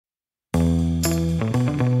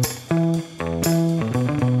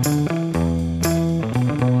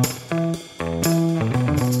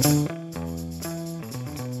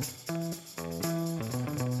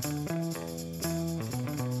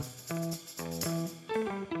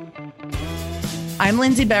I'm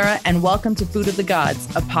Lindsay Berra, and welcome to Food of the Gods,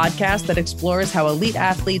 a podcast that explores how elite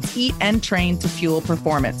athletes eat and train to fuel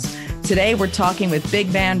performance. Today, we're talking with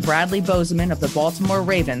big man Bradley Bozeman of the Baltimore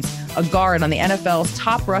Ravens, a guard on the NFL's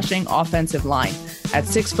top rushing offensive line. At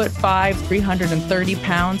 6'5", 330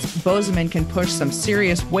 pounds, Bozeman can push some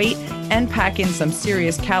serious weight and pack in some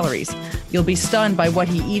serious calories. You'll be stunned by what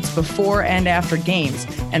he eats before and after games,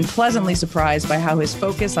 and pleasantly surprised by how his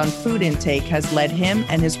focus on food intake has led him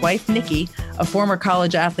and his wife, Nikki, a former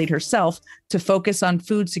college athlete herself, to focus on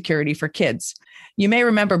food security for kids. You may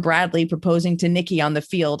remember Bradley proposing to Nikki on the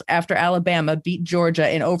field after Alabama beat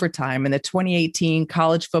Georgia in overtime in the 2018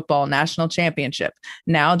 College Football National Championship.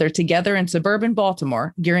 Now they're together in suburban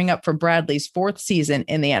Baltimore, gearing up for Bradley's fourth season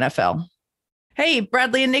in the NFL. Hey,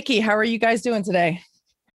 Bradley and Nikki, how are you guys doing today?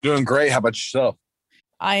 Doing great. How about yourself?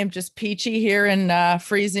 I am just peachy here in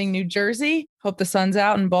freezing New Jersey. Hope the sun's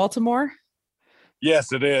out in Baltimore.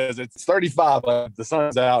 Yes, it is. It's 35, but the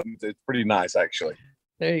sun's out and it's pretty nice, actually.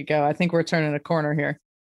 There you go. I think we're turning a corner here.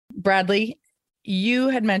 Bradley, you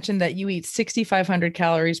had mentioned that you eat 6,500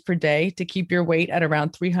 calories per day to keep your weight at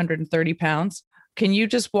around 330 pounds. Can you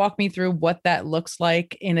just walk me through what that looks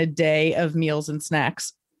like in a day of meals and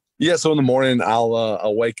snacks? Yeah. So in the morning,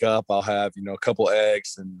 I'll wake up. I'll have, a couple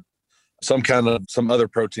eggs and some other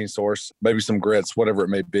protein source, maybe some grits, whatever it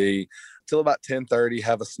may be. Till about 10:30,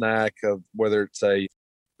 have a snack of whether it's a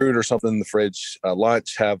fruit or something in the fridge.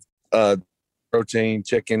 Lunch, have protein,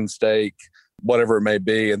 chicken, steak, whatever it may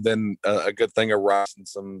be. And then a good thing of rice and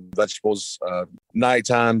some vegetables.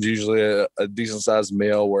 Nighttime's usually a decent sized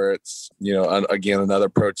meal where it's, again, another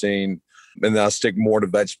protein. And then I'll stick more to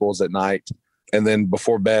vegetables at night. And then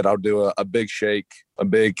before bed, I'll do a big shake, a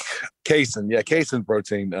big casein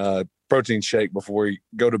protein shake before you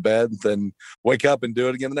go to bed, then wake up and do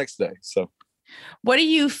it again the next day. So what do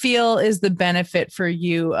you feel is the benefit for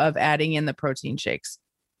you of adding in the protein shakes?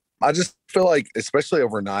 I just feel like, especially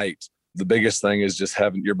overnight, the biggest thing is just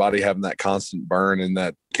having your body having that constant burn, and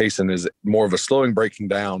that casein is more of a slowing breaking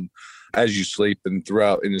down as you sleep and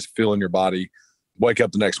throughout, and just feeling your body. Wake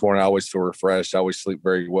up the next morning, I always feel refreshed. I always sleep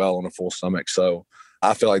very well on a full stomach. So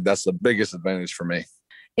I feel like that's the biggest advantage for me.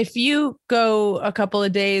 If you go a couple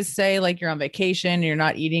of days, say like you're on vacation, and you're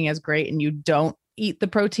not eating as great and you don't eat the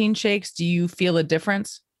protein shakes, do you feel a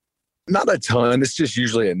difference? Not a ton. It's just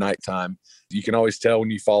usually at nighttime. You can always tell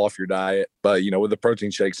when you fall off your diet. But, with the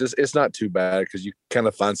protein shakes, it's not too bad because you kind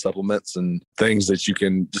of find supplements and things that you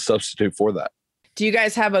can just substitute for that. Do you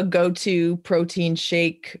guys have a go-to protein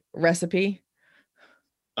shake recipe?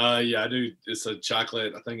 Yeah, I do. It's a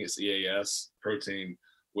chocolate, I think it's EAS protein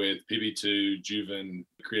with PB2, Juven,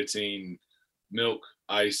 creatine, milk,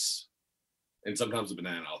 ice, and sometimes a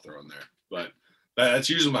banana I'll throw in there. But that's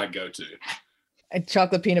usually my go-to. And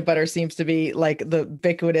chocolate peanut butter seems to be like the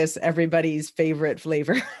ubiquitous, everybody's favorite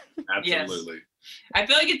flavor. Absolutely. Yes. I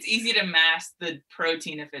feel like it's easy to mask the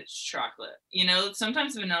protein if it's chocolate.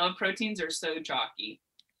 Sometimes vanilla proteins are so chalky.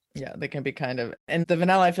 Yeah, they can be and the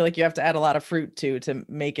vanilla, I feel like you have to add a lot of fruit to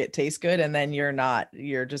make it taste good. And then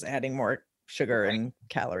you're just adding more sugar and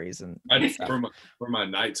calories and stuff. For my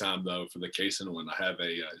nighttime though, for the casein one, I have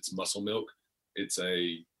it's muscle milk. It's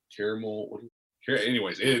a caramel.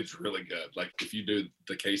 Anyways, it's really good. Like if you do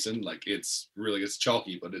the casein, it's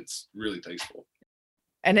chalky, but it's really tasteful.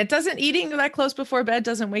 And eating that close before bed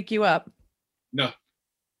doesn't wake you up. No,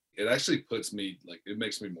 it actually it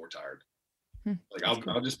makes me more tired.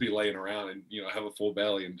 I'll just be laying around and have a full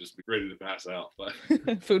belly and just be ready to pass out.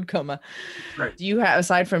 But food coma. Right. Do you have,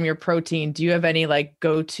 aside from your protein, do you have any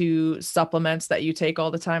go-to supplements that you take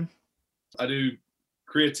all the time? I do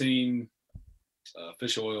creatine,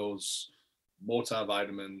 fish oils,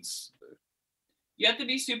 multivitamins. You have to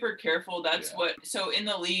be super careful. So in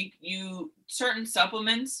the league, certain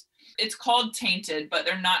supplements, it's called tainted, but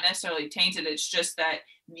they're not necessarily tainted. It's just that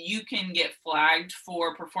you can get flagged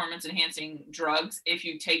for performance enhancing drugs if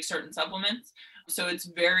you take certain supplements. So it's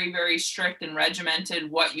very, very strict and regimented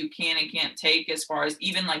what you can and can't take, as far as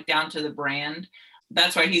even down to the brand.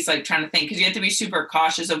 That's why he's trying to think, because you have to be super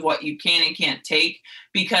cautious of what you can and can't take,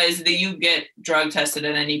 because you get drug tested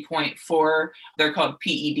at any point they're called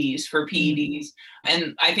PEDs, for PEDs.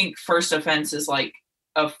 And I think first offense is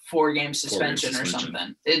a 4-game suspension or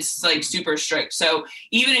something. It's super strict. So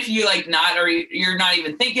even if you you're not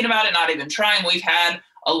even thinking about it, not even trying, we've had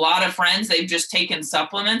a lot of friends, they've just taken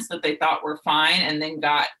supplements that they thought were fine and then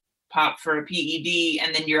got popped for a PED,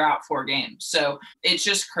 and then you're out 4 games. So it's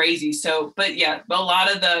just crazy. So, but yeah, a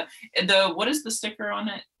lot of the what is the sticker on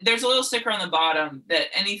it? There's a little sticker on the bottom that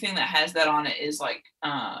anything that has that on it is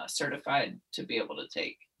certified to be able to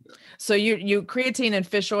take. So you creatine and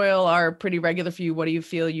fish oil are pretty regular for you. What do you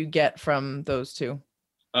feel you get from those two?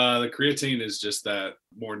 The creatine is just that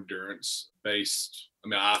more endurance based. I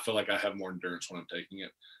mean, I feel like I have more endurance when I'm taking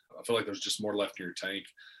it. I feel like there's just more left in your tank.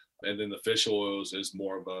 And then the fish oils is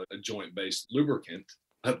more of a joint based lubricant.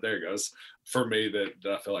 There it goes. For me, that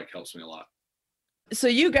I feel like helps me a lot. So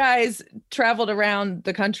you guys traveled around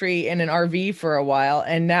the country in an RV for a while,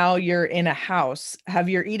 and now you're in a house. Have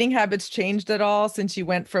your eating habits changed at all since you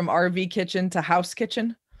went from RV kitchen to house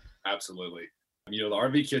kitchen? Absolutely. You know, the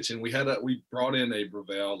RV kitchen, we brought in a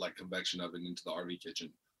Breville like convection oven into the RV kitchen,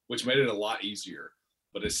 which made it a lot easier,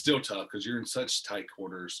 but it's still tough because you're in such tight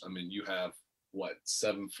quarters. I mean, you have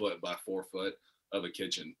 7 foot by 4 foot of a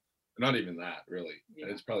kitchen. Not even that really. Yeah.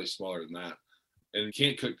 It's probably smaller than that. And you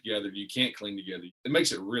can't cook together. You can't clean together. It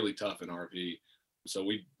makes it really tough in RV. So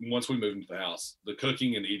once we moved into the house, the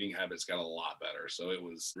cooking and eating habits got a lot better. So it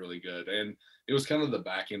was really good. And it was kind of the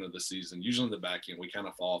back end of the season. Usually in the back end, we kind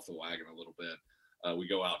of fall off the wagon a little bit. We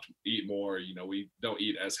go out to eat more. You know, we don't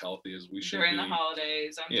eat as healthy as we should during the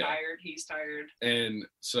holidays. I'm tired. He's tired. And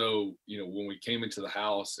so, you know, when we came into the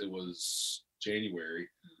house, it was January.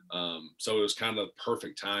 So it was kind of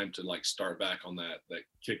perfect time to like start back on that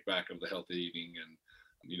kickback of the healthy eating and,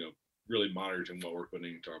 you know, really monitoring what we're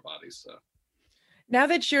putting into our bodies. So now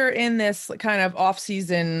that you're in this kind of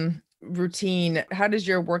off-season routine, how does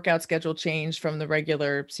your workout schedule change from the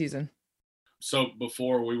regular season? So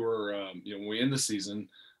before we were, when we end the season,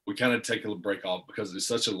 we kind of take a break off because it's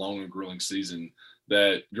such a long and grueling season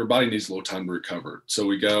that your body needs a little time to recover. So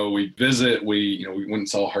we visit, we went and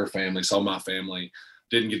saw her family, saw my family.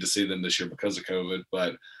 Didn't get to see them this year because of COVID,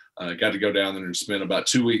 but got to go down there and spend about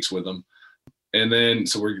 2 weeks with them. And then,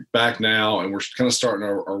 so we're back now and we're kind of starting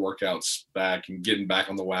our workouts back and getting back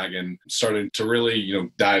on the wagon, starting to really,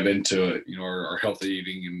 dive into it, our healthy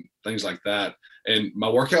eating and things like that. And my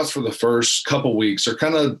workouts for the first couple weeks are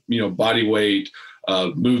kind of, body weight,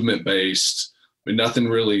 movement based, but nothing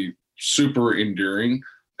really super enduring.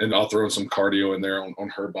 And I'll throw some cardio in there on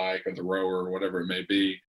her bike or the rower or whatever it may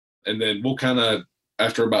be. And then we'll kind of,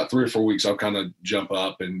 after about 3 or 4 weeks, I'll kind of jump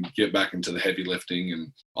up and get back into the heavy lifting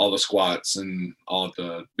and all the squats and all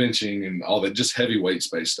the benching and all the just heavy weight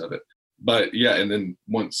based of it. But yeah, and then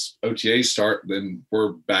once OTAs start, then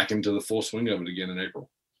we're back into the full swing of it again in April.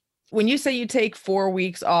 When you say you take 4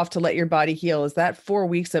 weeks off to let your body heal, is that 4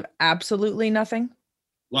 weeks of absolutely nothing?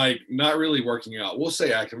 Like not really working out. We'll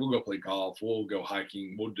say active. We'll go play golf. We'll go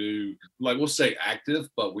hiking. We'll say active,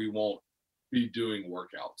 but we won't be doing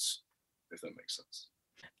workouts, if that makes sense.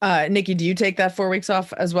 Nikki, do you take that 4 weeks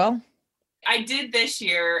off as well? I did this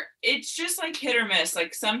year. It's just like hit or miss.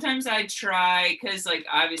 Like sometimes I try, because like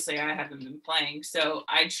obviously I haven't been playing, so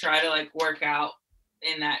I try to like work out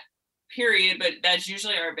in that period, but that's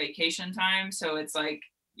usually our vacation time. So it's like,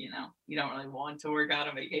 you don't really want to work out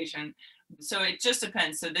on vacation. So it just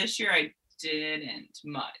depends. So this year I didn't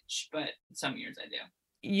much, but some years I do.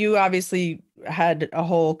 You obviously had a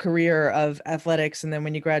whole career of athletics, and then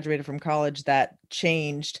when you graduated from college, that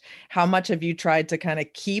changed. How much have you tried to kind of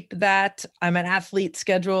keep that I'm an athlete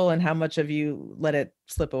schedule, and how much have you let it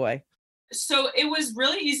slip away? So it was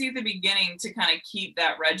really easy at the beginning to kind of keep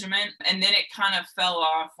that regimen, and then it kind of fell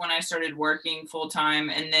off when I started working full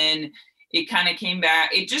time, and then it kind of came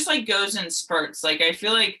back. It just like goes in spurts. Like I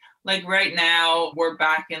feel like right now we're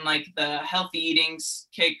back in like the healthy eating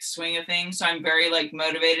kick swing of things. So I'm very like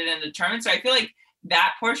motivated and determined. So I feel like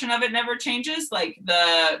that portion of it never changes. Like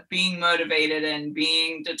the being motivated and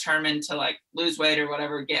being determined to like lose weight or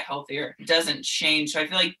whatever, get healthier doesn't change. So I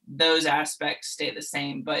feel like those aspects stay the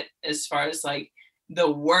same. But as far as like the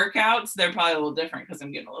workouts, they're probably a little different because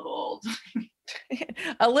I'm getting a little old.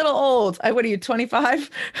 A little old. What are you, 25?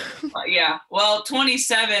 Yeah. Well,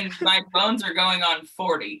 27, my bones are going on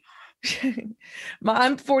 40.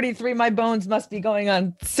 I'm 43. My bones must be going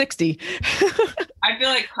on 60. I feel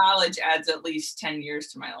like college adds at least 10 years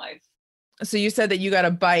to my life. So you said that you got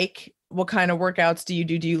a bike. What kind of workouts do you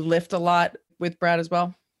do? Do you lift a lot with Brad as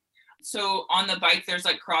well? So on the bike, there's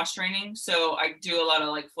like cross training. So I do a lot of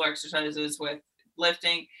like floor exercises with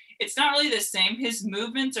lifting. It's not really the same. His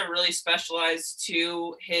movements are really specialized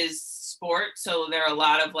to his sport. So there are a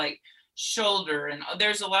lot of like shoulder and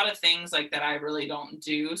there's a lot of things like that I really don't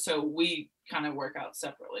do. So we kind of work out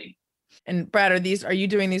separately. And Brad, are you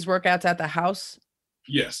doing these workouts at the house?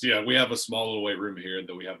 Yes. Yeah. We have a small little weight room here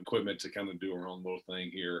that we have equipment to kind of do our own little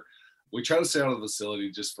thing here. We try to stay out of the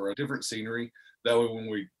facility just for a different scenery. That way,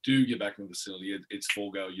 when we do get back in the facility, it's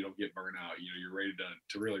full go. You don't get burnt out. You're ready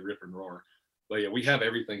to really rip and roar. But yeah, we have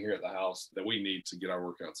everything here at the house that we need to get our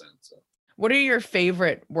workouts in. So What are your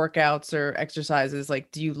favorite workouts or exercises? Like,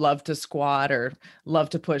 do you love to squat or love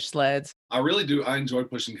to push sleds? I really do. I enjoy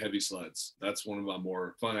pushing heavy sleds. That's one of my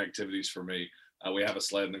more fun activities for me. We have a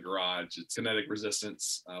sled in the garage. It's kinetic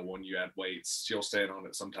resistance. When you add weights, she'll stand on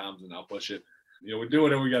it sometimes and I'll push it. We do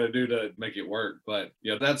whatever we got to do to make it work. But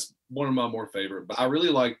yeah, that's one of my more favorite. But I really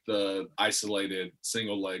like the isolated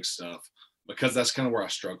single leg stuff because that's kind of where I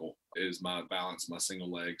struggle is my balance, my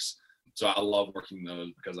single legs. So I love working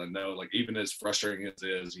those because I know, like, even as frustrating as it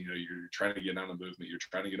is, you're trying to get down a movement, you're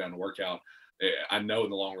trying to get down a workout. I know in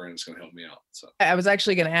the long run, it's going to help me out. So I was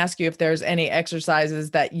actually going to ask you if there's any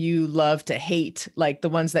exercises that you love to hate, like the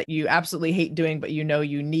ones that you absolutely hate doing, but you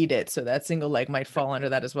need it. So that single leg might fall under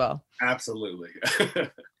that as well. Absolutely.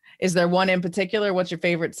 Is there one in particular? What's your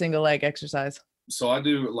favorite single leg exercise? So I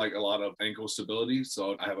do like a lot of ankle stability.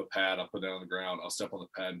 So I have a pad I'll put down on the ground. I'll step on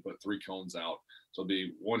the pad and put 3 cones out. So it'll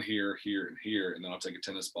be one here, here, and here. And then I'll take a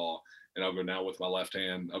tennis ball and I'll go down with my left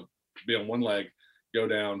hand. I'll be on one leg, go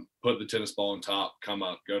down, put the tennis ball on top, come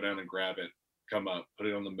up, go down and grab it, come up, put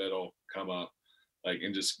it on the middle, come up,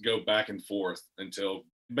 and just go back and forth until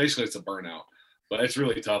basically it's a burnout. But it's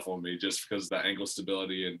really tough on me just because of the ankle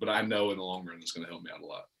stability. But I know in the long run, it's going to help me out a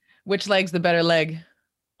lot. Which leg's the better leg?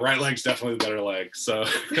 Right leg's definitely the better leg. So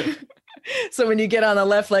so when you get on the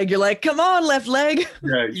left leg, you're like, come on, left leg.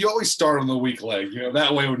 Yeah, you always start on the weak leg.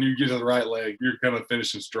 That way when you get to the right leg, you're kind of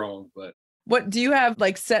finishing strong. But what do you have,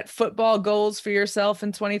 like, set football goals for yourself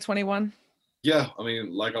in 2021? Yeah, I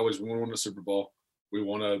mean, like always, we want to win a Super Bowl. We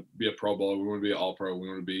want to be a Pro Bowler. We want to be an All-Pro. We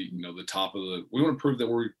want to be, the top of the. We want to prove that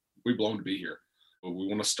we belong to be here. But we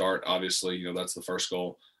want to start. Obviously, that's the first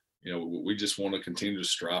goal. We just want to continue to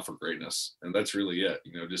strive for greatness, and that's really it.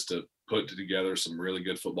 Just to put together some really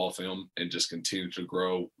good football film and just continue to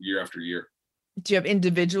grow year after year. Do you have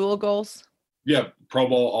individual goals? Yeah, Pro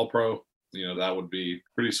Bowl, All-Pro. That would be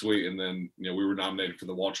pretty sweet. And then, we were nominated for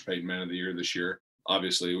the Walter Payton Man of the Year this year.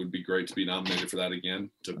 Obviously, it would be great to be nominated for that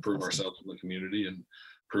again, to prove ourselves in the community and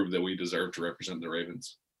prove that we deserve to represent the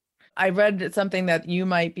Ravens. I read something that you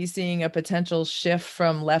might be seeing a potential shift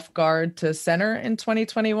from left guard to center in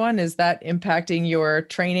 2021. Is that impacting your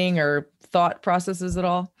training or thought processes at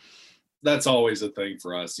all? That's always a thing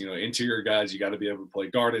for us. Interior guys, you got to be able to play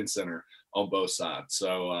guard and center on both sides.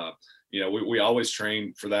 So, we always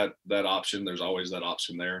train for that option. There's always that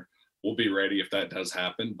option there. We'll be ready if that does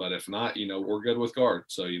happen. But if not, we're good with guard.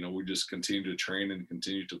 So, we just continue to train and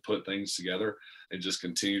continue to put things together and just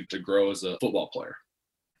continue to grow as a football player.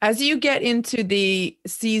 As you get into the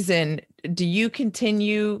season, do you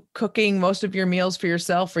continue cooking most of your meals for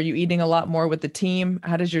yourself? Are you eating a lot more with the team?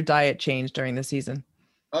 How does your diet change during the season?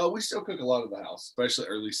 We still cook a lot of the house, especially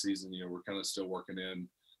early season. We're kind of still working in.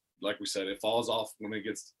 Like we said, it falls off when it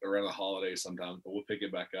gets around the holidays sometimes, but we'll pick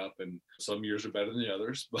it back up. And some years are better than the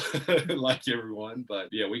others, but like everyone. But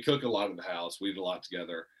yeah, we cook a lot in the house. We eat a lot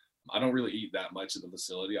together. I don't really eat that much at the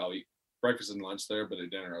facility. I'll eat breakfast and lunch there, but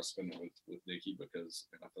at dinner I'll spend it with Nikki because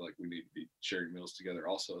I feel like we need to be sharing meals together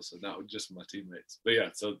also. So not just with my teammates. But yeah,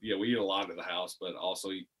 we eat a lot at the house, but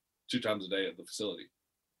also eat 2 times a day at the facility.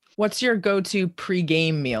 What's your go-to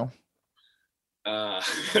pre-game meal?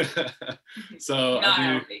 So not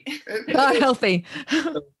healthy. Not healthy.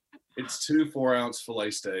 It's 2 4-ounce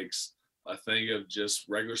filet steaks, a thing of just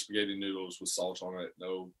regular spaghetti noodles with salt on it,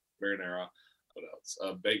 no marinara. What else?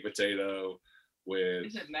 Baked potato with.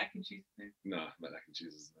 Is it mac and cheese? No, not mac and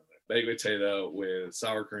cheese isn't in there. Baked potato with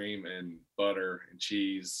sour cream and butter and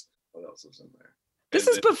cheese. What else is in there? This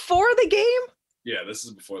is before the game? Yeah, this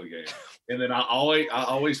is before the game. And then I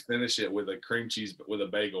always finish it with a cream cheese, with a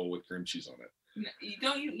bagel with cream cheese on it.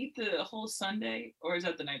 Don't you eat the whole sundae, or is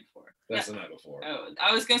that the night before? That's the night before. Oh,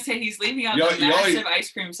 I was gonna say he's leaving out the massive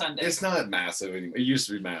ice cream sundae. It's not massive anymore. It used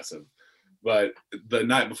to be massive, but the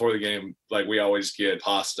night before the game, like, we always get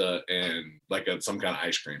pasta and like some kind of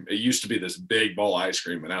ice cream. It used to be this big bowl of ice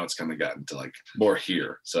cream, and now it's kind of gotten to like more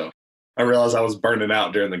here. So I realized I was burning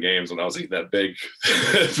out during the games when I was eating that big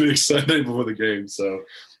sundae before the game. So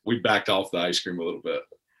we backed off the ice cream a little bit.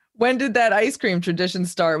 When did that ice cream tradition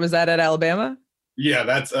start? Was that at Alabama? Yeah,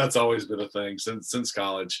 that's always been a thing since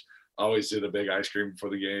college. I always did a big ice cream before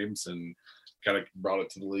the games and kind of brought it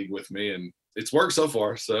to the league with me, and it's worked so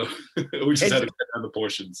far. So we just had to cut down the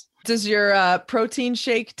portions. Does your protein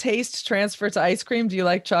shake taste transfer to ice cream? Do you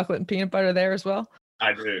like chocolate and peanut butter there as well?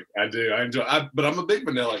 I do. I enjoy. But I'm a big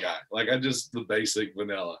vanilla guy. Like, I just the basic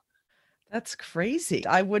vanilla. That's crazy.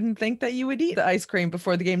 I wouldn't think that you would eat the ice cream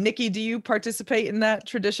before the game. Nikki, do you participate in that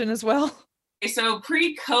tradition as well? So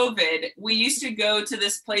pre-COVID, we used to go to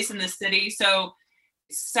this place in the city. So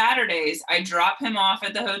Saturdays, I drop him off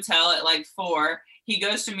at the hotel at like 4. he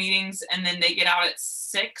goes to meetings and then they get out at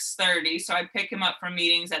 6:30. So I pick him up from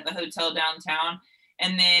meetings at the hotel downtown.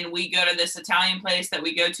 And then we go to this Italian place that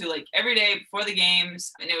we go to like every day before the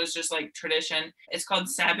games. And it was just like tradition. It's called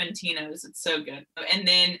Sabantino's. It's so good. And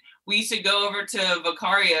then we used to go over to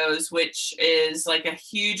Vicario's, which is like a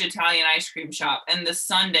huge Italian ice cream shop. And the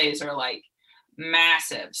sundaes are like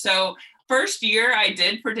massive. So first year I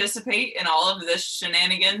did participate in all of this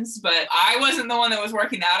shenanigans, but I wasn't the one that was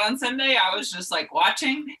working out on Sunday. I was just like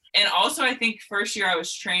watching. And also I think first year I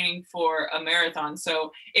was training for a marathon.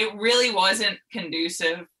 So it really wasn't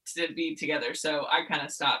conducive to be together. So I kind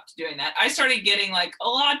of stopped doing that. I started getting like a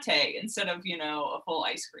latte instead of, a full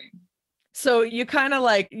ice cream. So you kind of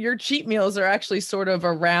like your cheat meals are actually sort of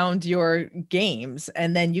around your games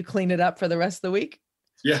and then you clean it up for the rest of the week?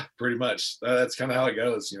 Yeah, pretty much. That's kind of how it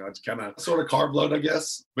goes. It's kind of sort of carb load, I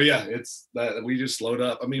guess. But yeah, it's that we just load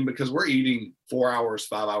up. I mean, because we're eating 4 hours,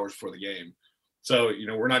 5 hours before the game. So,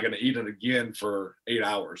 we're not going to eat it again for 8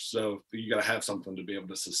 hours. So you got to have something to be able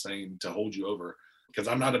to sustain to hold you over. Because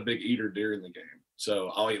I'm not a big eater during the game.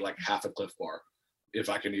 So I'll eat like half a Cliff Bar if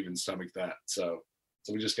I can even stomach that. So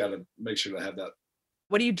we just got to make sure to have that.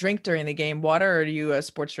 What do you drink during the game? Water, or are you a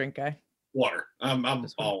sports drink guy? Water. I'm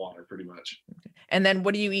all water pretty much. And then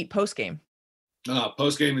what do you eat post game?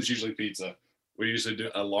 Post game is usually pizza. We usually do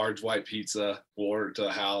a large white pizza, order it to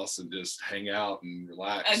the house, and just hang out and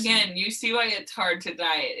relax. Again, you see why it's hard to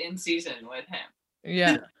diet in season with him.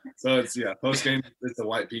 Yeah. So it's post game it's a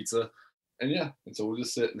white pizza, and so we'll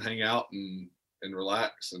just sit and hang out and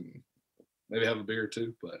relax and maybe have a beer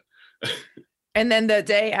too. But and then the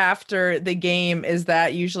day after the game, is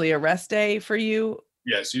that usually a rest day for you?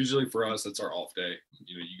 Yes, usually for us, it's our off day.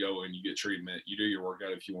 You go and you get treatment. You do your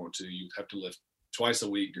workout if you want to. You have to lift twice a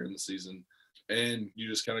week during the season, and you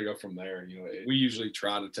just kind of go from there. We usually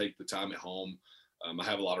try to take the time at home. I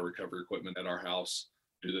have a lot of recovery equipment at our house.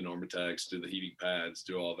 Do the Normatex, do the heating pads,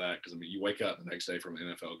 do all that. Because you wake up the next day from an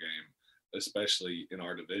NFL game, especially in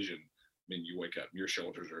our division. You wake up, your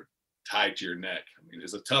shoulders are tied to your neck.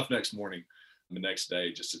 It's a tough next morning. The next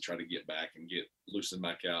day just to try to get back and get loosened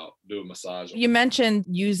back out, do a massage. You mentioned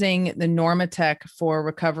using the Normatec for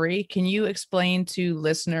recovery. Can you explain to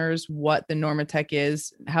listeners what the Normatec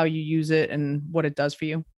is, how you use it, and what it does for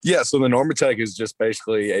you? Yeah, so the Normatec is just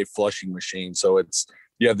basically a flushing machine. So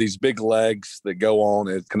you have these big legs that go on.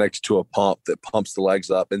 It's connected to a pump that pumps the legs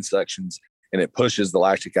up in sections, and it pushes the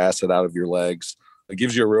lactic acid out of your legs. It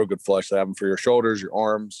gives you a real good flush. They have them for your shoulders, your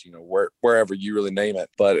arms, wherever you really name it.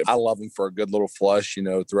 But I love them for a good little flush,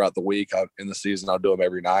 throughout the week. In the season, I'll do them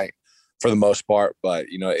every night for the most part. But,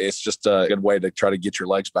 it's just a good way to try to get your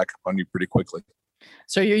legs back up on you pretty quickly.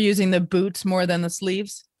 So you're using the boots more than the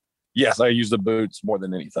sleeves? Yes, I use the boots more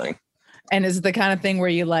than anything. And is it the kind of thing where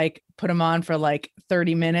you put them on for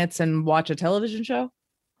 30 minutes and watch a television show?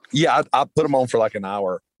 Yeah, I put them on for an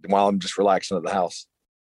hour while I'm just relaxing at the house.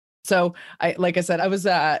 So like I said, I was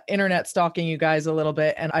internet stalking you guys a little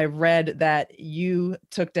bit, and I read that you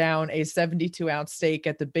took down a 72-ounce steak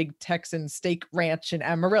at the Big Texan Steak Ranch in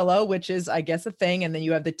Amarillo, which is, I guess, a thing. And then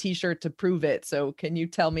you have the T-shirt to prove it. So can you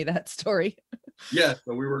tell me that story? Yeah,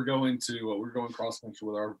 so we were going cross country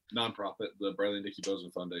with our nonprofit, the Bradley and Nikki Bozeman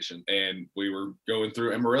Foundation, and we were going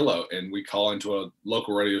through Amarillo, and we call into a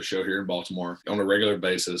local radio show here in Baltimore on a regular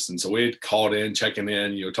basis. And so we had called in, checking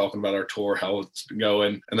in, talking about our tour, how it's been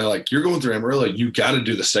going, and they're like, "You're going through Amarillo, you got to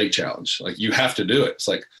do the steak challenge. You have to do it." It's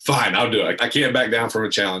like, fine, I'll do it. I can't back down from a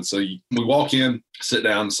challenge. So we walk in, sit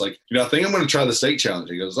down. It's like, I think I'm going to try the steak challenge.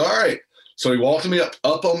 He goes, "All right." So he walked me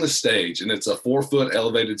up on the stage, and it's a 4-foot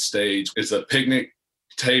elevated stage. It's a picnic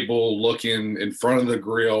table looking in front of the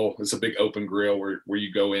grill. It's a big open grill where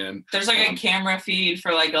you go in. There's a camera feed for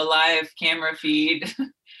a live camera feed.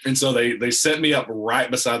 And so they set me up right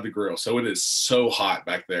beside the grill. So it is so hot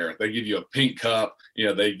back there. They give you a pink cup.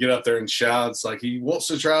 They get up there and shout. It's like, he wants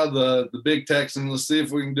to try the Big Texan. Let's see if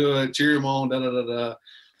we can do it. Cheer him on. Da da da da.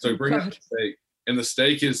 So we bring up the steak. And the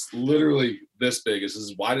steak is literally this big. It's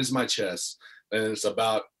as wide as my chest. And it's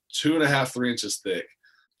about 2.5, 3 inches thick.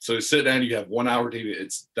 So you sit down, you have 1 hour to eat it.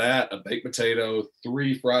 It's that, a baked potato,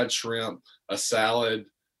 3 fried shrimp, a salad,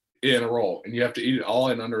 in a roll. And you have to eat it all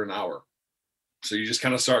in under an hour. So you just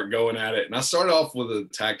kind of start going at it. And I started off with a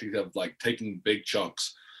tactic of taking big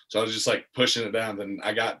chunks. So I was just pushing it down. Then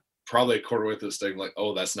I got probably a quarter way through the steak,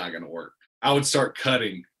 oh, that's not going to work. I would start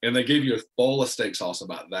cutting, and they gave you a bowl of steak sauce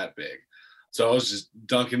about that big. So I was just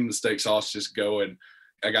dunking the steak sauce, just going.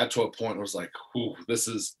 I got to a point where I was like, "Ooh, this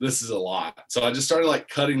is a lot." So I just started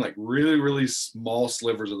cutting really, really small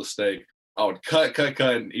slivers of the steak. I would cut,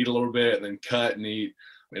 and eat a little bit, and then cut and eat.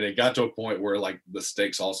 And it got to a point where the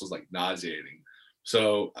steak sauce was nauseating.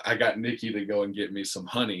 So I got Nikki to go and get me some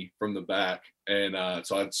honey from the back. And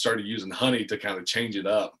so I started using honey to kind of change it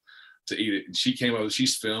up to eat it. And she came over,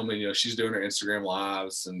 she's filming, she's doing her Instagram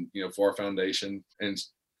lives and, for our foundation. And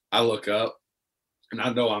I look up and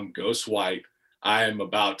I know I'm ghost white. I am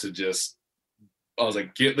about to I was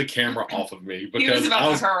like, get the camera off of me, because I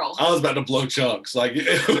was about to blow chunks. Like,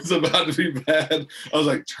 it was about to be bad. I was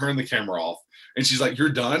like, turn the camera off. And she's like, you're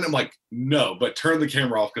done? I'm like, no, but turn the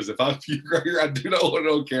camera off, because if I puke right here, I do not want it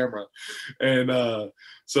on camera. And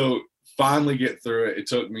so finally get through it. It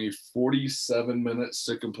took me 47 minutes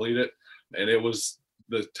to complete it. And it was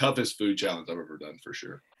the toughest food challenge I've ever done, for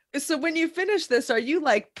sure. So when you finish this, are you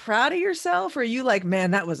like proud of yourself, or are you like,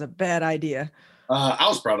 man, that was a bad idea? I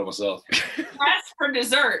was proud of myself. That's for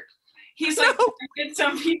dessert. He's like, get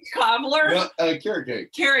some peach cobbler. Carrot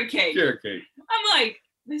cake. Carrot cake. Carrot cake. I'm like,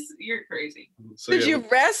 you're crazy. So, Did you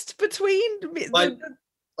rest between?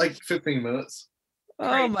 Like 15 minutes.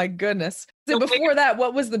 Oh my goodness. So before that,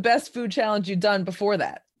 what was the best food challenge you'd done before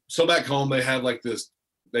that? So back home, they had like this.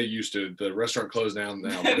 They used to. The restaurant closed down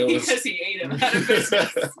now. But because he ate him out of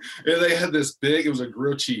business. Yeah, they had this big. It was a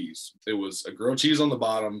grilled cheese. It was a grilled cheese on the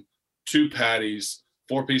bottom, 2 patties,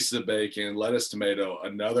 4 pieces of bacon, lettuce, tomato,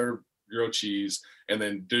 another grilled cheese, and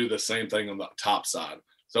then do the same thing on the top side.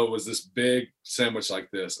 So it was this big sandwich like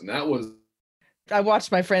this, and that was. I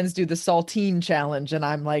watched my friends do the saltine challenge, and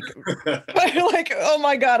I'm like, like, oh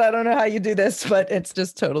my God, I don't know how you do this, but it's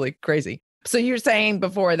just totally crazy. So you're saying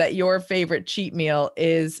before that your favorite cheat meal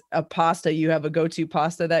is a pasta. You have a go-to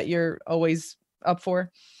pasta that you're always up for?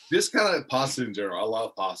 This kind of pasta in general. I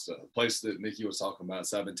love pasta. A place that Nikki was talking about,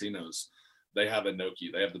 Savantino's, they have a gnocchi.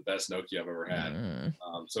 They have the best gnocchi I've ever had.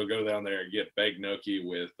 So go down there and get baked gnocchi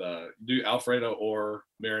with do Alfredo or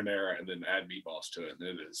marinara, and then add meatballs to it.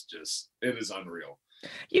 And it is unreal.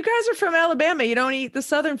 You guys are from Alabama. You don't eat the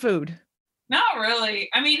Southern food. Not really.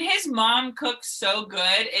 I mean, his mom cooks so good.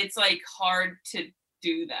 It's like hard to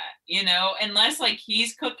do that, unless like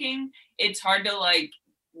he's cooking, it's hard to like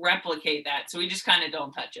replicate that. So we just kind of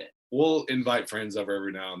don't touch it. We'll invite friends over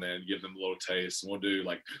every now and then, give them a little taste. And we'll do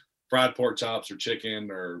like fried pork chops or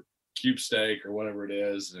chicken or cube steak or whatever it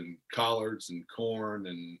is, and collards and corn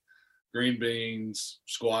and green beans,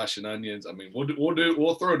 squash and onions. I mean,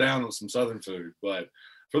 we'll throw down on some Southern food, but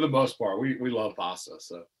for the most part, we love pasta.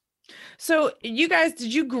 So you guys,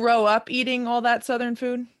 did you grow up eating all that Southern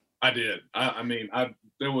food? I did. I mean,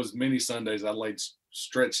 there was many Sundays I laid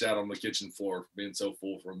stretched out on the kitchen floor, being so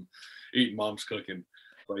full from eating mom's cooking.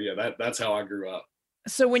 But yeah, that's how I grew up.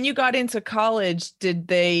 So when you got into college, did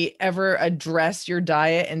they ever address your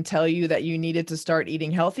diet and tell you that you needed to start eating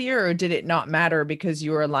healthier, or did it not matter because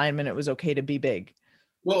you were alignment, it was okay to be big?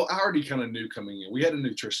 Well, I already kind of knew coming in. We had a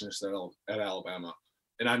nutritionist at Alabama,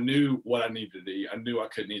 and I knew what I needed to eat. I knew I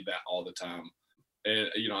couldn't eat that all the time. And,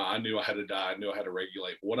 I knew I had to diet. I knew I had to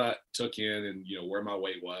regulate what I took in and, where my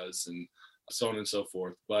weight was and so on and so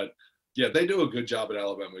forth. But yeah, they do a good job at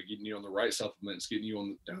Alabama getting you on the right supplements, getting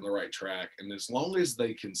you down the right track. And as long as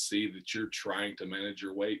they can see that you're trying to manage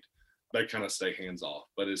your weight, they kind of stay hands off.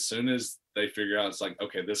 But as soon as they figure out it's like,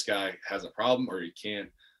 okay, this guy has a problem, or he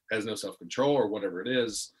has no self-control or whatever it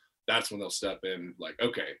is, that's when they'll step in like,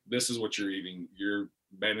 okay, this is what you're eating. You're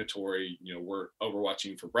mandatory. We're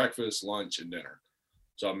overwatching for breakfast, lunch, and dinner.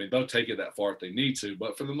 So, I mean, they'll take it that far if they need to,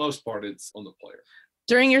 but for the most part, it's on the player.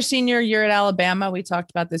 During your senior year at Alabama, we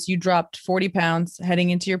talked about this. You dropped 40 pounds heading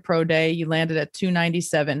into your pro day. You landed at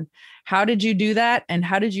 297. How did you do that? And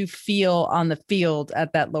how did you feel on the field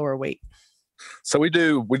at that lower weight? So we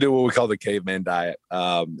do what we call the caveman diet.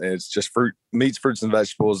 And it's just meats, fruits, and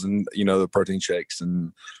vegetables, and, the protein shakes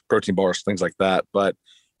and protein bars, things like that. But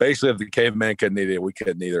basically, if the caveman couldn't eat it, we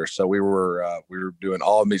couldn't either. So we were doing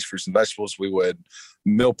all meats, fruits, and vegetables. We would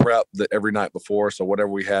meal prep every night before. So whatever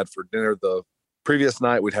we had for dinner the previous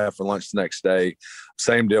night, we'd have for lunch the next day.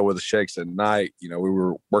 Same deal with the shakes at night. We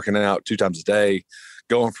were working out 2 times a day,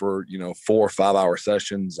 going for 4 or 5 hour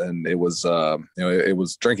sessions, and it was it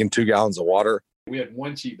was drinking 2 gallons of water. We had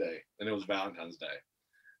one cheat day, and it was Valentine's Day,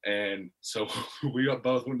 and so we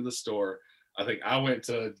both went to the store. I think I went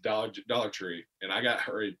to Dollar Tree, and I got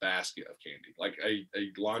her a basket of candy, like a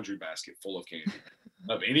laundry basket full of candy,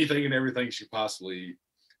 of anything and everything she possibly eat.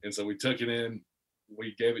 And so we took it in,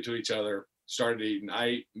 we gave it to each other, started eating. I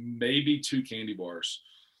ate maybe 2 candy bars,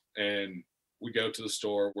 and we go to the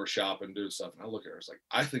store, we're shopping, doing stuff, and I look at her, it's like,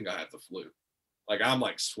 I think I have the flu. Like, I'm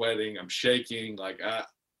like sweating, I'm shaking, like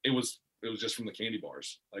it was just from the candy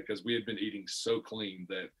bars, like, because we had been eating so clean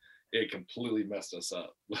that it completely messed us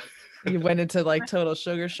up. You went into like total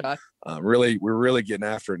sugar shock. We're really getting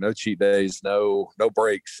after it. No cheat days, no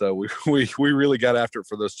breaks. So we really got after it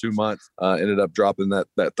for those 2 months. Ended up dropping that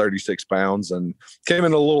 36 pounds and came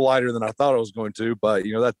in a little lighter than I thought I was going to, but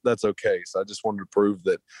that's okay. So I just wanted to prove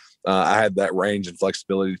that I had that range and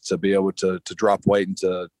flexibility to be able to drop weight and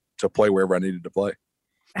to play wherever I needed to play.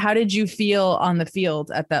 How did you feel on the field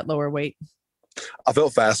at that lower weight? I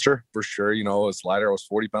felt faster for sure. I was lighter. I was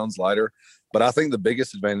 40 pounds lighter. But I think the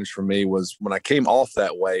biggest advantage for me was when I came off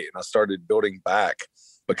that weight and I started building back,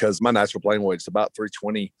 because my natural playing weight is about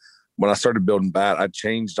 320. When I started building back, I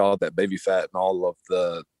changed all that baby fat and all of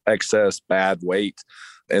the excess bad weight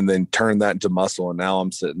and then turned that into muscle. And now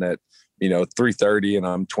I'm sitting at, 330 and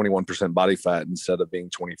I'm 21% body fat instead of being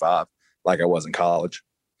 25 like I was in college.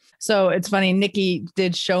 So it's funny, Nikki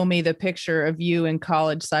did show me the picture of you in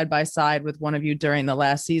college side by side with one of you during the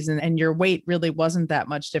last season, and your weight really wasn't that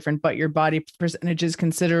much different, but your body percentage is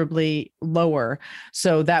considerably lower.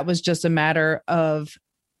 So that was just a matter of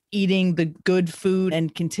eating the good food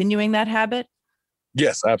and continuing that habit.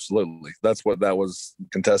 Yes, absolutely. That's what that was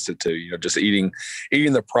contested to, just eating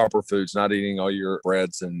the proper foods, not eating all your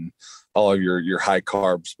breads and all of your high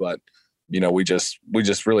carbs, but we just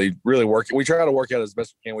really work. We try to work out as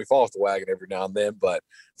best we can. We fall off the wagon every now and then, but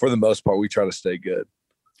for the most part, we try to stay good.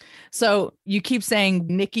 So you keep saying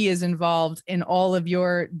Nikki is involved in all of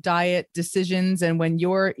your diet decisions, and when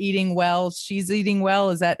you're eating well, she's eating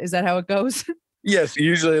well. Is that how it goes? Yes,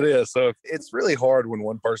 usually it is. So it's really hard when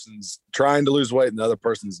one person's trying to lose weight and the other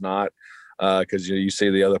person's not. Because you see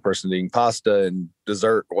the other person eating pasta and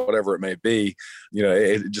dessert or whatever it may be,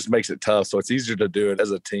 it just makes it tough. So it's easier to do it as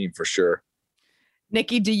a team for sure.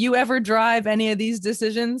 Nikki, do you ever drive any of these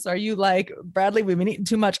decisions? Are you like, Bradley, we've been eating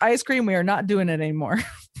too much ice cream, we are not doing it anymore?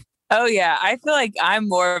 Oh, yeah. I feel like I'm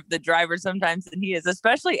more of the driver sometimes than he is,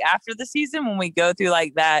 especially after the season when we go through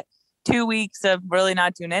like that 2 weeks of really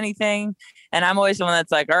not doing anything. And I'm always the one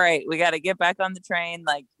that's like, all right, we got to get back on the train.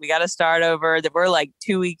 Like, we got to start over. We're like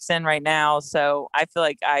 2 weeks in right now. So I feel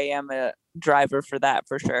like I am a driver for that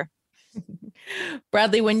for sure.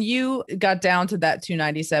 Bradley, when you got down to that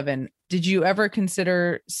 297, did you ever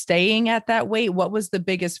consider staying at that weight? What was the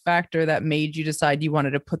biggest factor that made you decide you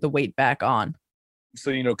wanted to put the weight back on?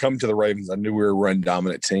 So, coming to the Ravens, I knew we were a run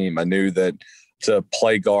dominant team. I knew that to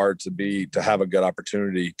play guard, to have a good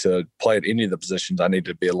opportunity to play at any of the positions, I need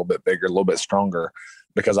to be a little bit bigger, a little bit stronger,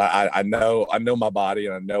 because I know my body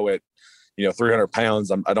and I know it. 300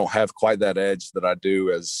 pounds, I don't have quite that edge that I do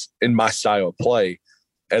as in my style of play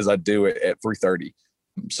as I do it at 330.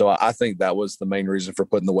 So I think that was the main reason for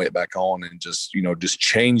putting the weight back on and just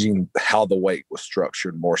changing how the weight was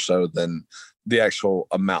structured more so than the actual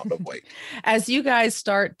amount of weight. As you guys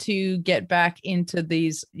start to get back into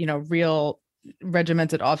these, real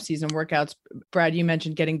regimented off-season workouts, Brad, you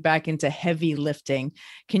mentioned getting back into heavy lifting.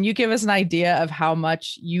 Can you give us an idea of how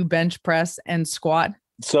much you bench press and squat?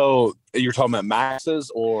 So you're talking about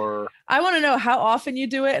maxes, or? I want to know how often you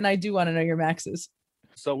do it, and I do want to know your maxes.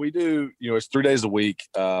 So we do, it's 3 days a week.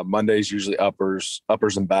 Mondays usually uppers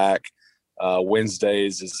and back.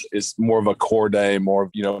 Wednesdays is more of a core day, more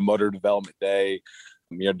of, motor development day.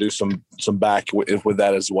 Do some back with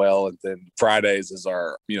that as well. And then Fridays is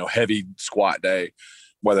our, heavy squat day,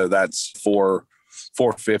 whether that's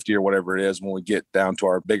 450 or whatever it is when we get down to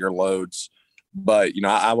our bigger loads. But,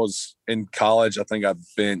 I was in college, I think I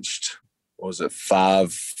benched,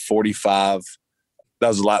 545. That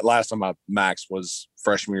was the last time my max was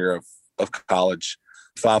freshman year of college.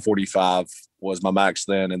 545 was my max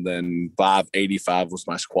then, and then 585 was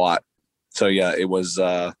my squat. So yeah, it was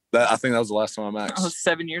I think that was the last time I maxed. That was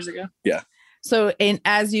 7 years ago. Yeah. So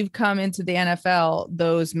as you've come into the NFL,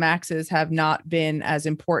 those maxes have not been as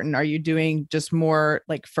important. Are you doing just more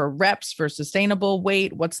like for reps, for sustainable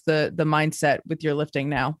weight? What's the mindset with your lifting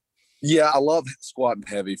now? Yeah, I love squatting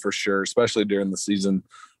heavy for sure, especially during the season.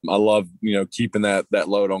 I love, keeping that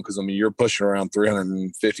load on, because you're pushing around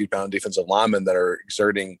 350-pound defensive linemen that are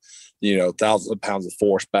exerting, thousands of pounds of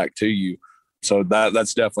force back to you. So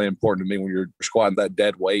that's definitely important to me when you're squatting that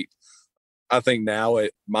dead weight. I think now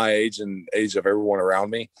at my age and age of everyone around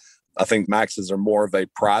me, I think maxes are more of a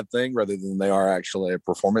pride thing rather than they are actually a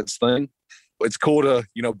performance thing. It's cool to,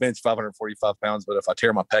 bench 545 pounds, but if I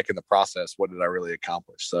tear my pec in the process, what did I really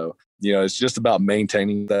accomplish? So, it's just about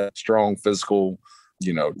maintaining that strong physical,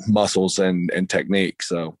 muscles and technique.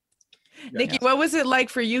 So, Nikki, what was it like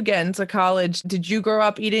for you getting to college? Did you grow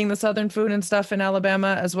up eating the Southern food and stuff in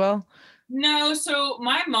Alabama as well? No, so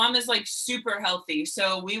my mom is like super healthy.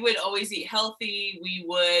 So we would always eat healthy.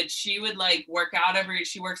 She would like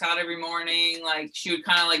she works out every morning. Like she would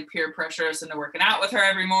kind of like peer pressure us into working out with her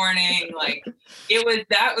every morning. Like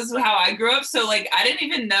that was how I grew up. So like, I didn't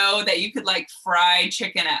even know that you could like fry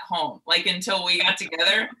chicken at home, like until we got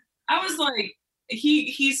together. I was like,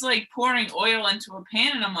 he's like pouring oil into a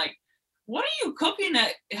pan and I'm like, what are you cooking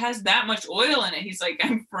that has that much oil in it? He's like,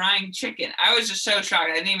 I'm frying chicken. I was just so shocked.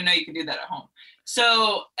 I didn't even know you could do that at home.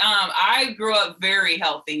 So I grew up very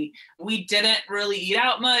healthy. We didn't really eat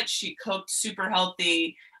out much. She cooked super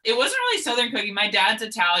healthy. It wasn't really Southern cooking. My dad's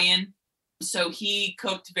Italian, so he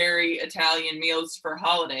cooked very Italian meals for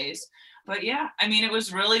holidays. But yeah, I mean, it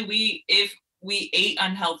was really, if we ate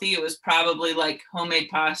unhealthy, it was probably like homemade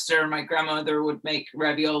pasta, or my grandmother would make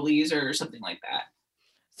raviolis or something like that.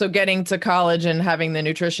 So getting to college and having the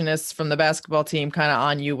nutritionists from the basketball team kind of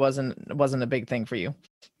on you wasn't a big thing for you.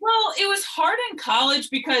 Well, it was hard in college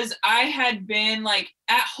because I had been like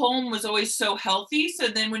at home was always so healthy. So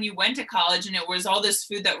then when you went to college and it was all this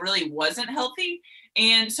food that really wasn't healthy.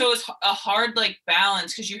 And so it was a hard like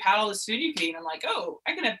balance because you had all this food you could eat. I'm like, oh,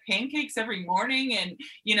 I can have pancakes every morning and,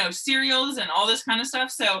 cereals and all this kind of stuff.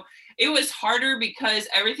 So it was harder because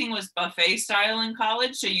everything was buffet style in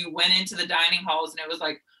college. So you went into the dining halls and it was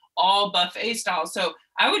like all buffet style. So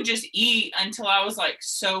I would just eat until I was like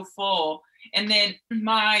so full. And then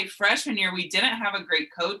my freshman year, we didn't have a great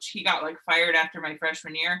coach. He got like fired after my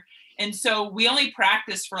freshman year. And so we only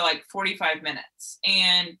practiced for like 45 minutes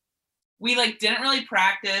and we like didn't really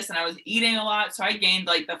practice and I was eating a lot. So I gained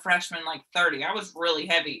like the freshman, like 30. I was really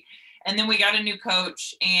heavy. And then we got a new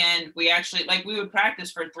coach and we actually like, we would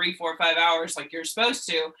practice for 3, 4, 5 hours like you're supposed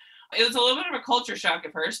to. It was a little bit of a culture shock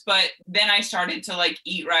at first, but then I started to like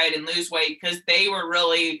eat right and lose weight because they were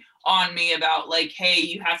really on me about like, hey,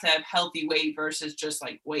 you have to have healthy weight versus just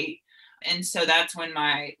like weight. And so that's when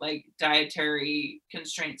my like dietary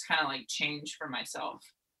constraints kind of like changed for myself.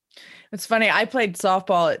 It's funny. I played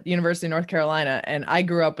softball at University of North Carolina and I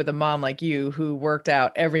grew up with a mom like you who worked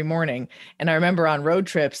out every morning. And I remember on road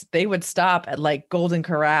trips, they would stop at like Golden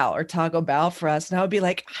Corral or Taco Bell for us. And I would be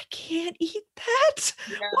like, I can't eat that.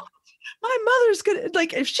 Yeah. My mother's gonna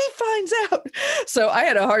like if she finds out. So I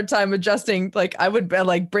had a hard time adjusting. Like I would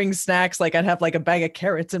like bring snacks. Like I'd have like a bag of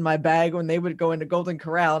carrots in my bag when they would go into Golden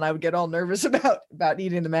Corral, and I would get all nervous about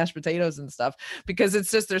eating the mashed potatoes and stuff because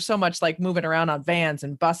it's just there's so much like moving around on vans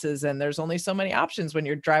and buses, and there's only so many options when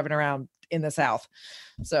you're driving around in the South.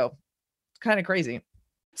 So it's kind of crazy.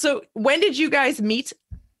 So when did you guys meet?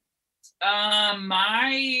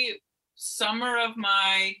 My summer of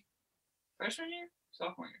my freshman year,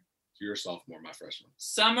 sophomore year. You're a sophomore, my freshman.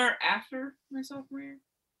 Summer after my sophomore year?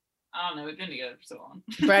 I don't know. We've been together for so long.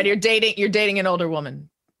 Brad, you're dating an older woman.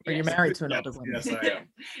 Or you're married to an older woman. Yes, I am.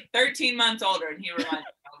 13 months older, and he reminds me.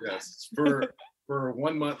 Yes. For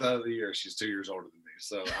 1 month out of the year, she's 2 years older than me.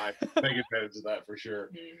 So I take advantage of that for sure.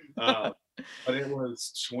 But it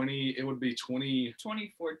would be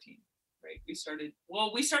 2014. Right.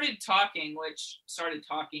 We started talking,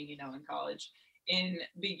 in college. In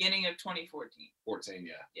beginning of 2014. 14,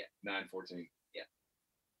 yeah. 9/14. Yeah.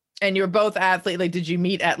 And you're both athletes. Like, did you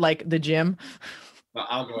meet at like the gym?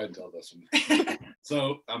 I'll go ahead and tell this one.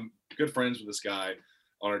 So I'm good friends with this guy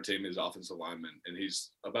on our team. He's offensive lineman, and he's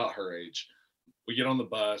about her age. We get on the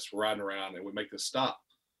bus, we're riding around, and we make this stop.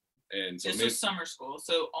 And so this was summer school,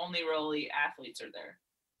 so only really athletes are there.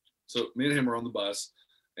 So me and him are on the bus,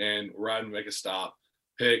 and we're riding, make a stop,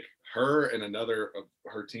 pick her and another of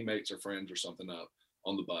her teammates or friends or something up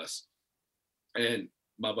on the bus. And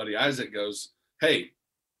my buddy Isaac goes, hey,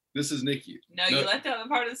 this is Nikki. No, you left out the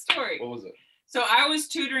part of the story. What was it? So I was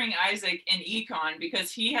tutoring Isaac in econ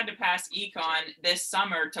because he had to pass econ this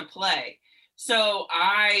summer to play. So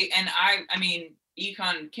I mean,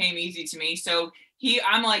 econ came easy to me. So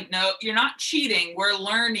I'm like, no, you're not cheating. We're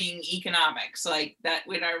learning economics like that.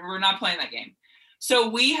 We're not playing that game. So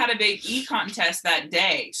we had a big econ test that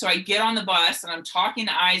day. So I get on the bus and I'm talking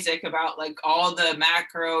to Isaac about like all the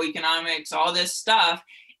macroeconomics, all this stuff.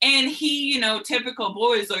 And he, typical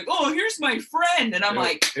boy is like, oh, here's my friend. And I'm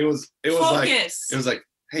it was focus. like,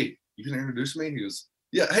 hey, you can introduce me? And he goes,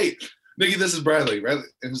 yeah, hey, Nikki, this is Bradley.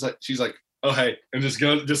 And she's like, oh, hey, and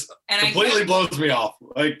completely blows me off.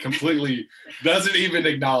 Like completely doesn't even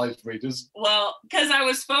acknowledge me. Well, because I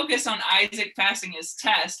was focused on Isaac passing his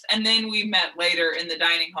test. And then we met later in the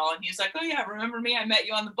dining hall and he's like, oh yeah, remember me? I met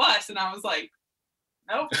you on the bus. And I was like,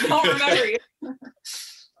 nope, don't remember you.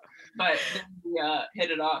 But then we hit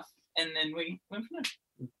it off and then we went from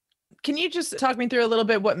there. Can you just talk me through a little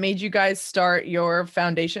bit what made you guys start your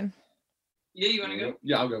foundation? Yeah, you want to go?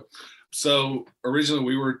 Yeah, I'll go. So originally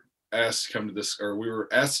we were asked to come to this, or we were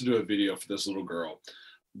asked to do a video for this little girl.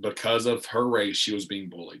 Because of her race, she was being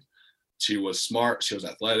bullied. She was smart, she was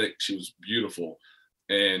athletic, she was beautiful.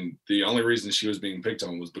 And the only reason she was being picked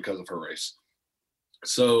on was because of her race.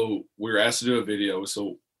 So we were asked to do a video.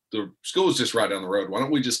 So the school is just right down the road. Why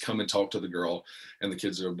don't we just come and talk to the girl and the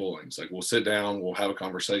kids that are bullying? It's like, we'll sit down, we'll have a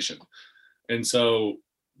conversation. And so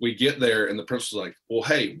we get there and the principal's like, well,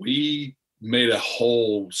 hey, we made a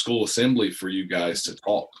whole school assembly for you guys to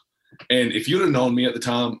talk. And if you'd have known me at the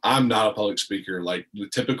time, I'm not a public speaker, like the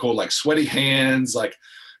typical, like sweaty hands, like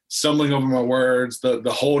stumbling over my words, the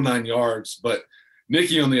whole 9 yards. But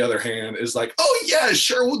Nikki, on the other hand, is like, oh yeah,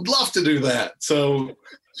 sure, would love to do that. So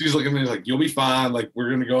she's looking at me like, you'll be fine. Like, we're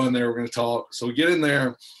going to go in there, we're going to talk. So we get in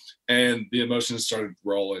there and the emotions started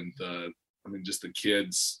rolling. Just the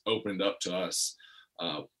kids opened up to us.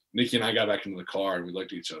 Nikki and I got back into the car and we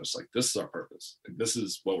looked at each other. It's like, this is our purpose. Like, this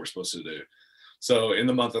is what we're supposed to do. So in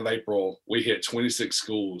the month of April, we hit 26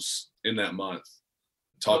 schools in that month,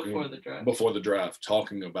 talking before the draft,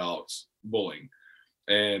 talking about bullying.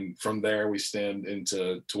 And from there, we stand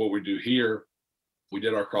into what we do here. We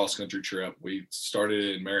did our cross-country trip. We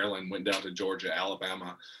started in Maryland, went down to Georgia,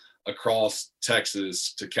 Alabama, across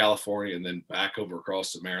Texas to California, and then back over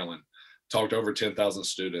across to Maryland. Talked to over 10,000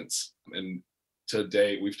 students. And to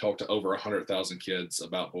date, we've talked to over 100,000 kids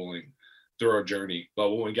about bullying through our journey. But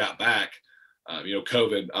when we got back,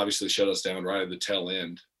 COVID obviously shut us down right at the tail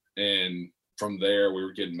end. And from there, we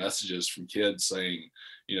were getting messages from kids saying,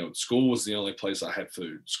 school was the only place I had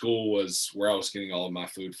food. School was where I was getting all of my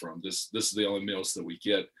food from. This is the only meals that we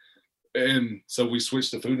get. And so we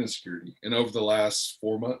switched to food insecurity. And over the last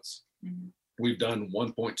 4 months, we've done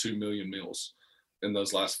 1.2 million meals in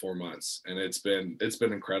those last 4 months. And it's been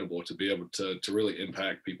incredible to be able to really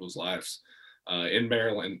impact people's lives. In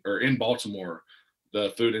Maryland, or in Baltimore,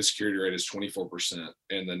 the food insecurity rate is 24%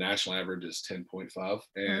 and the national average is 10.5.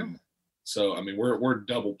 And so, we're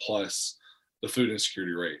double plus the food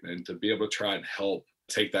insecurity rate, and to be able to try and help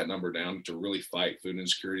take that number down to really fight food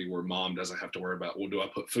insecurity, where mom doesn't have to worry about, well, do I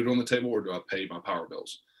put food on the table or do I pay my power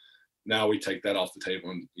bills? Now we take that off the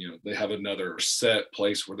table and, they have another set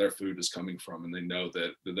place where their food is coming from, and they know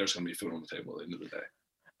that there's going to be food on the table at the end of the day.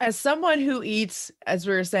 As someone who eats, as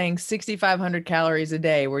we were saying, 6,500 calories a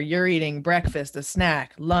day, where you're eating breakfast, a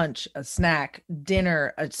snack, lunch, a snack,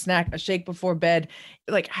 dinner, a snack, a shake before bed,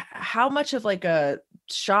 like how much of like a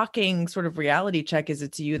shocking sort of reality check is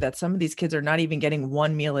it to you that some of these kids are not even getting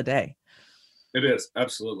one meal a day? It is,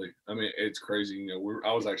 absolutely. It's crazy.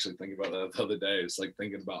 I was actually thinking about that the other day. It's like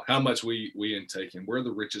thinking about how much we intake, and we're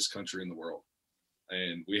the richest country in the world.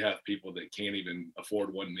 And we have people that can't even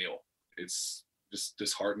afford one meal. It's just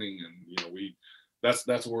disheartening. And, that's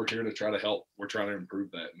what we're here to try to help. We're trying to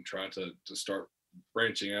improve that and try to start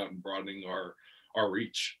branching out and broadening our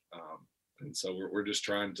reach. And so we're just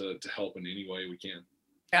trying to help in any way we can.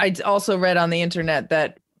 I also read on the internet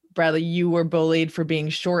that, Bradley, you were bullied for being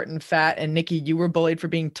short and fat, and Nikki, you were bullied for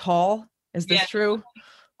being tall. Is this true?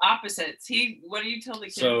 Opposites. What do you tell the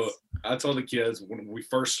kids? So I told the kids when we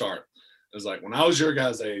first start, it was like, when I was your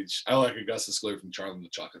guys' age, I like Augustus Gloop from Charlie and the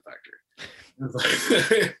Chocolate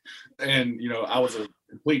Factory. And, I was a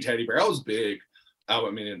complete teddy bear. I was big.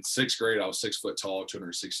 In sixth grade, I was 6 foot tall,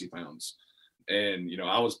 260 pounds. And,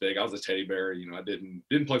 I was big. I was a teddy bear. I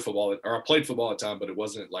didn't play football, or I played football at the time, but it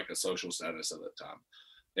wasn't like a social status at that time.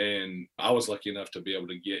 And I was lucky enough to be able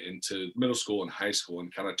to get into middle school and high school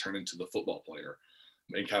and kind of turn into the football player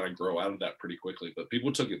and kind of grow out of that pretty quickly. But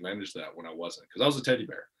people took advantage of that when I wasn't, because I was a teddy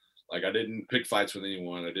bear. Like, I didn't pick fights with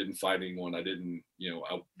anyone. I didn't fight anyone. I didn't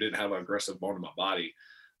have an aggressive bone in my body.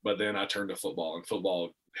 But then I turned to football, and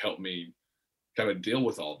football helped me kind of deal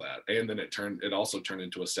with all that. And then it also turned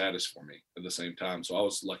into a status for me at the same time. So I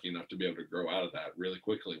was lucky enough to be able to grow out of that really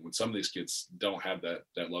quickly, when some of these kids don't have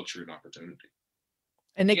that luxury and opportunity.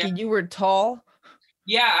 And Nikki, you were tall?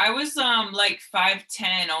 Yeah, I was like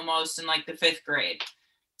 5'10" almost in like the 5th grade.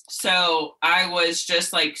 So I was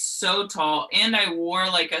just like so tall, and I wore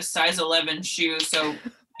like a size 11 shoe. So,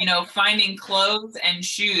 finding clothes and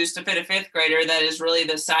shoes to fit a 5th grader that is really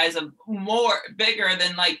the size of bigger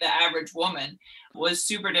than like the average woman was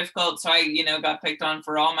super difficult. So I, got picked on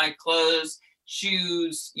for all my clothes,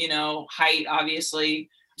 shoes, height, obviously.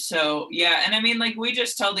 So, yeah. And we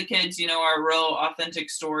just tell the kids, our real authentic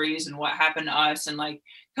stories and what happened to us, and like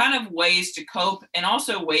kind of ways to cope, and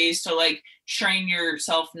also ways to like train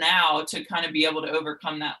yourself now to kind of be able to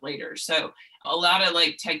overcome that later. So a lot of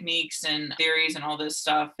like techniques and theories and all this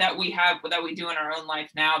stuff that we do in our own life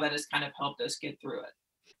now that has kind of helped us get through it.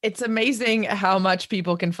 It's amazing how much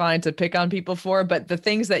people can find to pick on people for, but the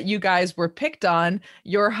things that you guys were picked on,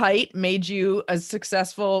 your height made you a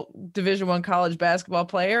successful Division I college basketball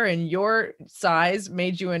player, and your size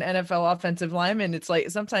made you an NFL offensive lineman. It's like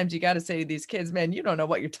sometimes you got to say to these kids, man, you don't know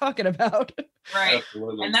what you're talking about. Right.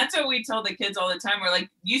 Absolutely. And that's what we tell the kids all the time. We're like,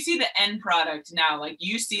 you see the end product now. Like,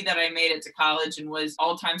 you see that I made it to college and was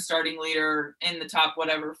all-time starting leader in the top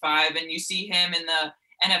whatever 5, and you see him in the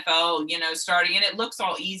NFL, starting, and it looks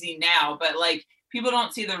all easy now, but like, people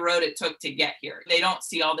don't see the road it took to get here. They don't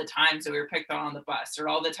see all the times that we were picked on the bus, or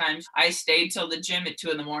all the times I stayed till the gym at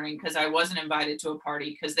 2 a.m. because I wasn't invited to a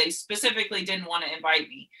party because they specifically didn't want to invite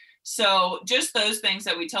me. So just those things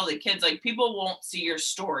that we tell the kids, like, people won't see your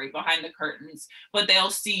story behind the curtains, but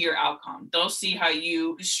they'll see your outcome. They'll see how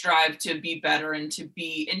you strive to be better and to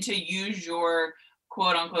use your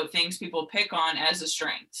quote unquote things people pick on as a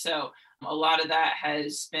strength. So a lot of that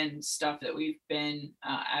has been stuff that we've been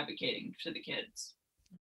advocating to the kids.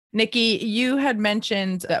 Nikki, you had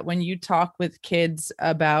mentioned that when you talk with kids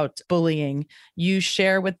about bullying, you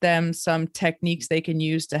share with them some techniques they can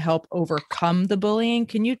use to help overcome the bullying.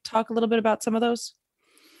 Can you talk a little bit about some of those?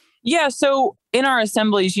 Yeah. So in our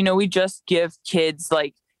assemblies, we just give kids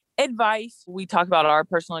like advice. We talk about our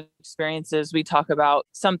personal experiences. We talk about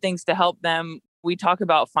some things to help them. We talk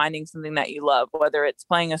about finding something that you love, whether it's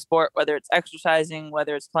playing a sport, whether it's exercising,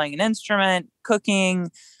 whether it's playing an instrument, cooking,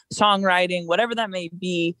 songwriting, whatever that may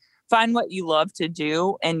be. Find what you love to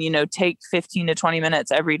do and, take 15 to 20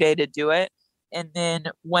 minutes every day to do it. And then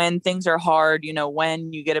when things are hard,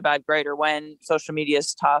 when you get a bad grade or when social media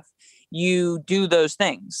is tough, you do those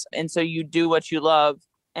things. And so you do what you love.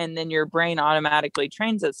 And then your brain automatically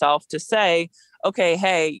trains itself to say, okay,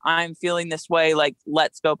 hey, I'm feeling this way. Like,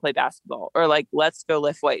 let's go play basketball, or like, let's go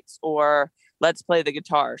lift weights, or let's play the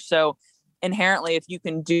guitar. So inherently, if you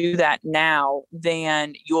can do that now,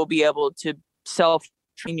 then you'll be able to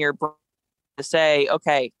self-train your brain to say,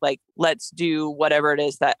 okay, like, let's do whatever it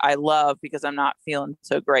is that I love because I'm not feeling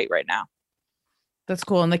so great right now. That's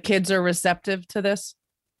cool. And the kids are receptive to this?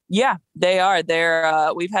 Yeah, they are.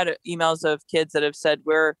 We've had emails of kids that have said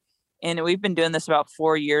we've been doing this about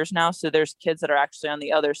 4 years now. So there's kids that are actually on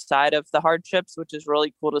the other side of the hardships, which is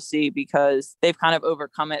really cool to see because they've kind of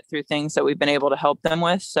overcome it through things that we've been able to help them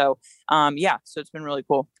with. So, so it's been really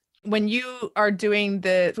cool. When you are doing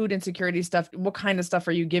the food insecurity stuff, what kind of stuff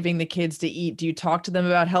are you giving the kids to eat? Do you talk to them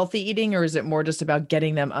about healthy eating, or is it more just about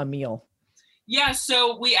getting them a meal? Yeah,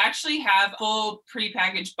 so we actually have full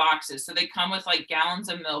prepackaged boxes. So they come with like gallons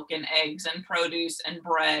of milk and eggs and produce and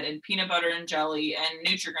bread and peanut butter and jelly and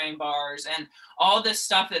Nutri-Grain bars and all this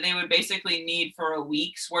stuff that they would basically need for a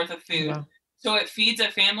week's worth of food. Wow. So it feeds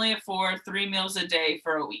a family of 4, 3 meals a day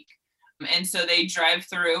for a week. And so they drive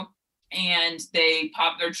through and they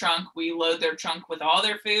pop their trunk. We load their trunk with all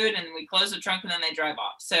their food and we close the trunk and then they drive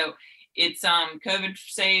off. So it's COVID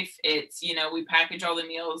safe. It's, we package all the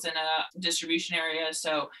meals in a distribution area.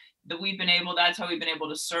 So that's how we've been able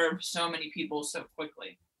to serve so many people so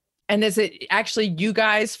quickly. And is it actually you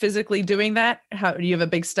guys physically doing that? How do you have a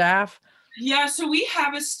big staff? Yeah, so we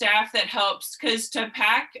have a staff that helps because to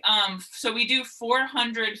pack, so we do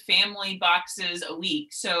 400 family boxes a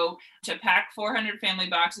week. So to pack 400 family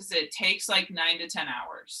boxes, it takes like 9 to 10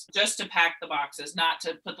 hours just to pack the boxes, not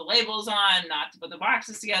to put the labels on, not to put the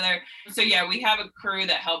boxes together. So yeah, we have a crew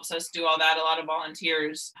that helps us do all that. A lot of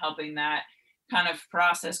volunteers helping that kind of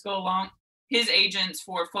process go along. His agents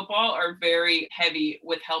for football are very heavy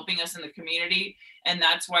with helping us in the community. And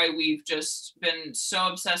that's why we've just been so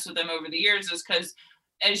obsessed with them over the years, is because,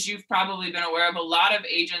 as you've probably been aware of, a lot of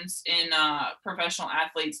agents in professional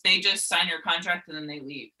athletes, they just sign your contract and then they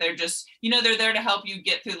leave. They're just, they're there to help you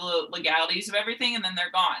get through the legalities of everything and then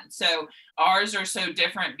they're gone. So ours are so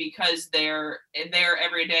different because they're there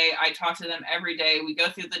every day. I talk to them every day. We go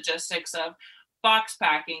through the logistics of box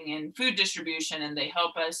packing and food distribution, and they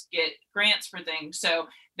help us get grants for things. So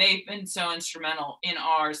they've been so instrumental in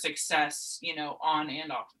our success, on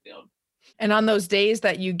and off the field. And on those days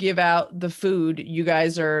that you give out the food, you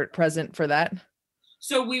guys are present for that?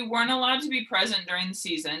 So we weren't allowed to be present during the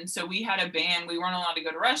season. So we had a ban. We weren't allowed to go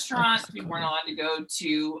to restaurants. We weren't allowed to go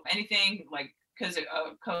to anything because of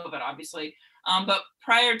COVID, obviously. But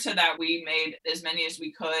prior to that, we made as many as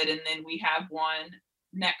we could. And then we have one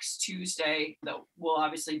next Tuesday that we'll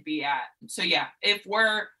obviously be at. So yeah, if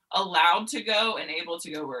we're allowed to go and able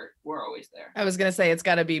to go, we're always there. I was going to say, it's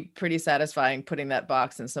got to be pretty satisfying putting that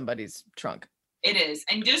box in somebody's trunk. It is.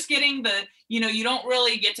 And just getting you don't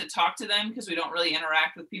really get to talk to them because we don't really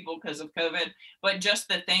interact with people because of COVID, but just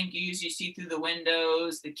the thank yous you see through the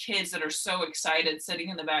windows, the kids that are so excited sitting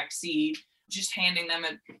in the back seat, just handing them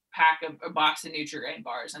a box of Nutri-Grain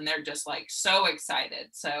bars, and they're just like so excited.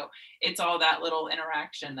 So it's all that little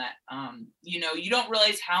interaction that, you don't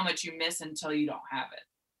realize how much you miss until you don't have it.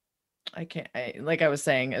 Like I was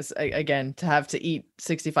saying, again, to have to eat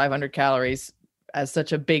 6,500 calories as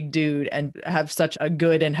such a big dude and have such a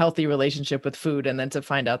good and healthy relationship with food. And then to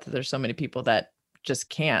find out that there's so many people that just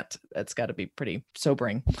can't, that's got to be pretty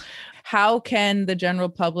sobering. How can the general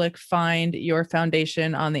public find your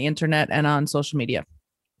foundation on the internet and on social media?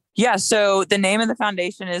 Yeah. So the name of the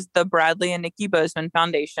foundation is the Bradley and Nikki Bozeman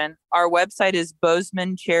Foundation. Our website is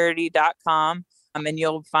bozemancharity.com. And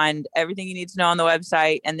you'll find everything you need to know on the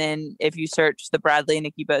website. And then if you search the Bradley and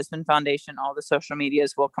Nikki Bozeman Foundation, all the social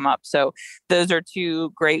medias will come up. So those are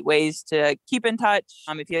two great ways to keep in touch.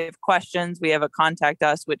 If you have questions, we have a contact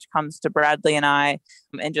us, which comes to Bradley and I,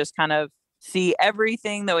 and just kind of see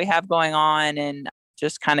everything that we have going on and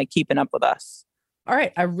just kind of keeping up with us. All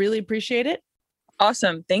right. I really appreciate it.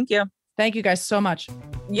 Awesome. Thank you. Thank you guys so much.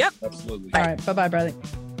 Yep. Absolutely. All right. Bye-bye, Bradley.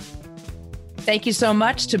 Thank you so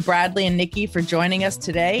much to Bradley and Nikki for joining us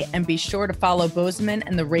today, and be sure to follow Bozeman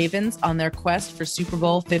and the Ravens on their quest for Super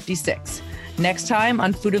Bowl 56. Next time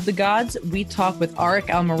on Food of the Gods, we talk with Arik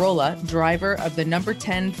Almirola, driver of the number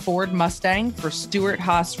 10 Ford Mustang for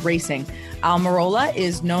Stewart-Haas Racing. Almirola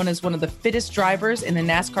is known as one of the fittest drivers in the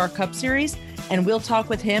NASCAR Cup Series, and we'll talk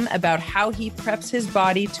with him about how he preps his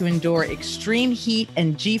body to endure extreme heat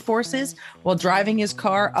and G-forces while driving his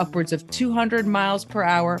car upwards of 200 miles per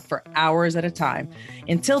hour for hours at a time.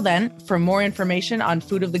 Until then, for more information on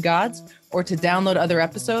Food of the Gods or to download other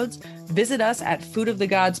episodes, visit us at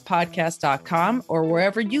foodofthegodspodcast.com or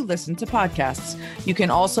wherever you listen to podcasts. You can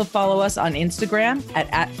also follow us on Instagram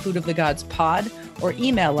at foodofthegodspod or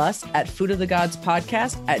email us at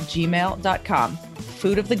foodofthegodspodcast@gmail.com.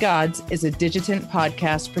 Food of the Gods is a Digitant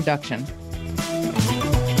podcast production.